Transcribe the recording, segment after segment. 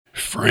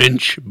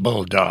French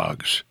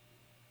Bulldogs.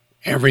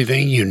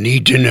 Everything you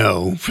need to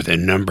know for the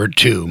number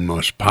 2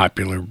 most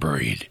popular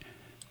breed.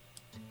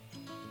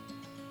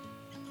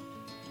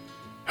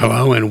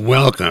 Hello and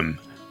welcome.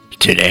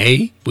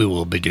 Today we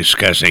will be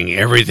discussing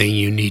everything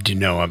you need to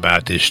know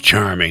about this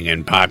charming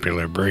and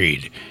popular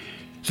breed,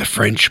 the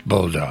French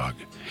Bulldog.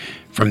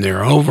 From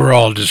their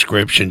overall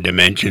description,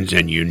 dimensions,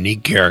 and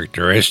unique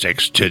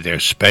characteristics to their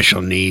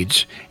special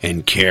needs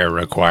and care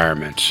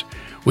requirements,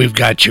 we've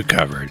got you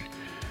covered.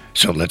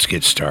 So let's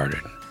get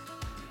started.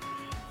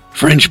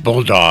 French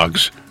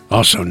Bulldogs,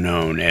 also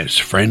known as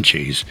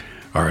Frenchies,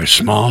 are a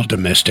small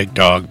domestic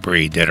dog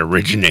breed that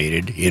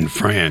originated in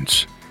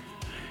France.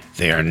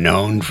 They are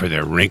known for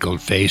their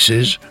wrinkled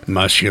faces,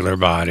 muscular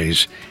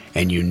bodies,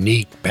 and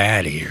unique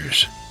bat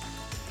ears.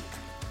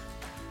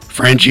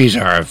 Frenchies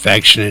are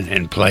affectionate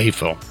and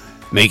playful,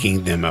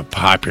 making them a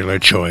popular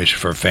choice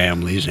for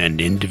families and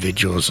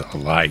individuals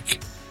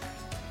alike.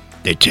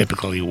 They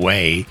typically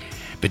weigh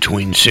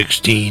between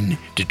 16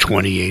 to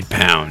 28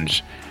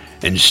 pounds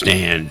and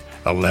stand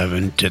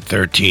 11 to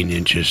 13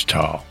 inches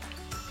tall.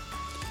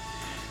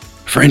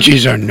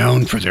 Frenchies are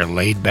known for their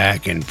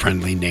laid-back and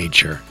friendly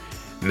nature,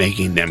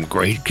 making them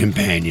great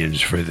companions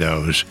for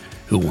those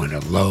who want a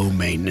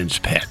low-maintenance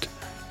pet.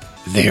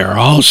 They are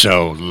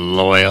also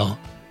loyal,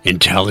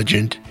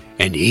 intelligent,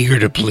 and eager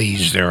to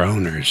please their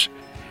owners.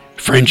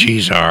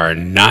 Frenchies are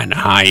not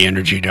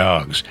high-energy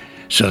dogs,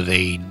 so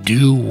they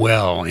do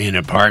well in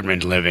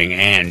apartment living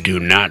and do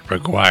not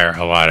require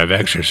a lot of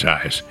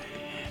exercise.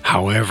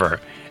 However,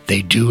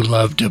 they do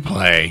love to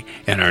play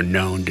and are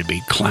known to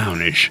be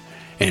clownish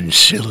and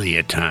silly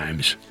at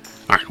times.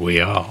 Aren't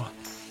we all?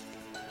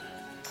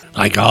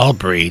 Like all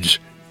breeds,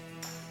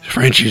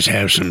 Frenchies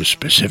have some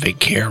specific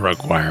care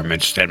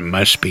requirements that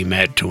must be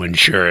met to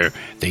ensure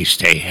they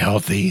stay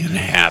healthy and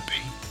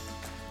happy.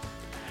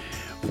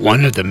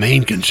 One of the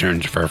main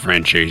concerns for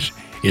Frenchies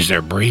is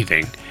their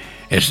breathing,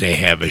 as they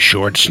have a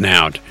short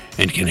snout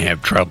and can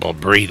have trouble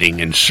breathing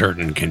in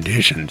certain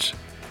conditions.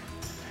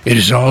 It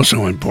is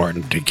also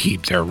important to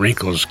keep their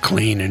wrinkles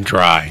clean and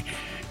dry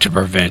to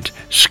prevent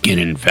skin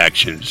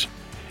infections.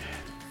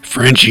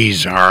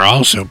 Frenchies are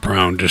also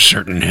prone to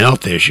certain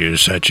health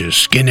issues such as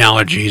skin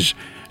allergies,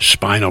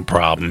 spinal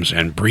problems,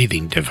 and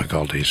breathing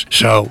difficulties,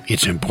 so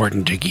it's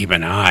important to keep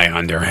an eye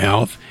on their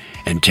health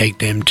and take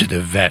them to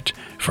the vet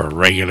for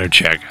regular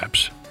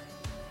checkups.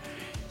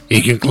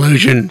 In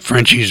conclusion,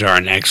 Frenchies are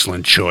an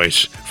excellent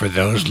choice for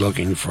those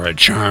looking for a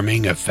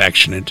charming,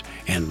 affectionate,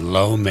 and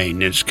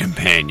low-maintenance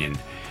companion.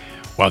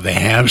 While they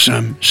have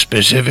some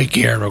specific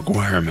care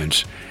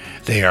requirements,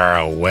 they are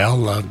a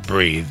well-loved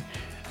breed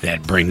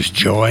that brings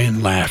joy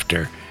and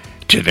laughter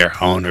to their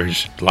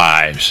owners'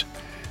 lives.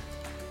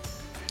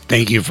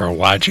 Thank you for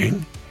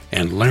watching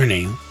and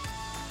learning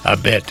a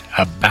bit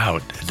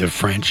about the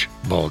French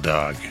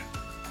Bulldog.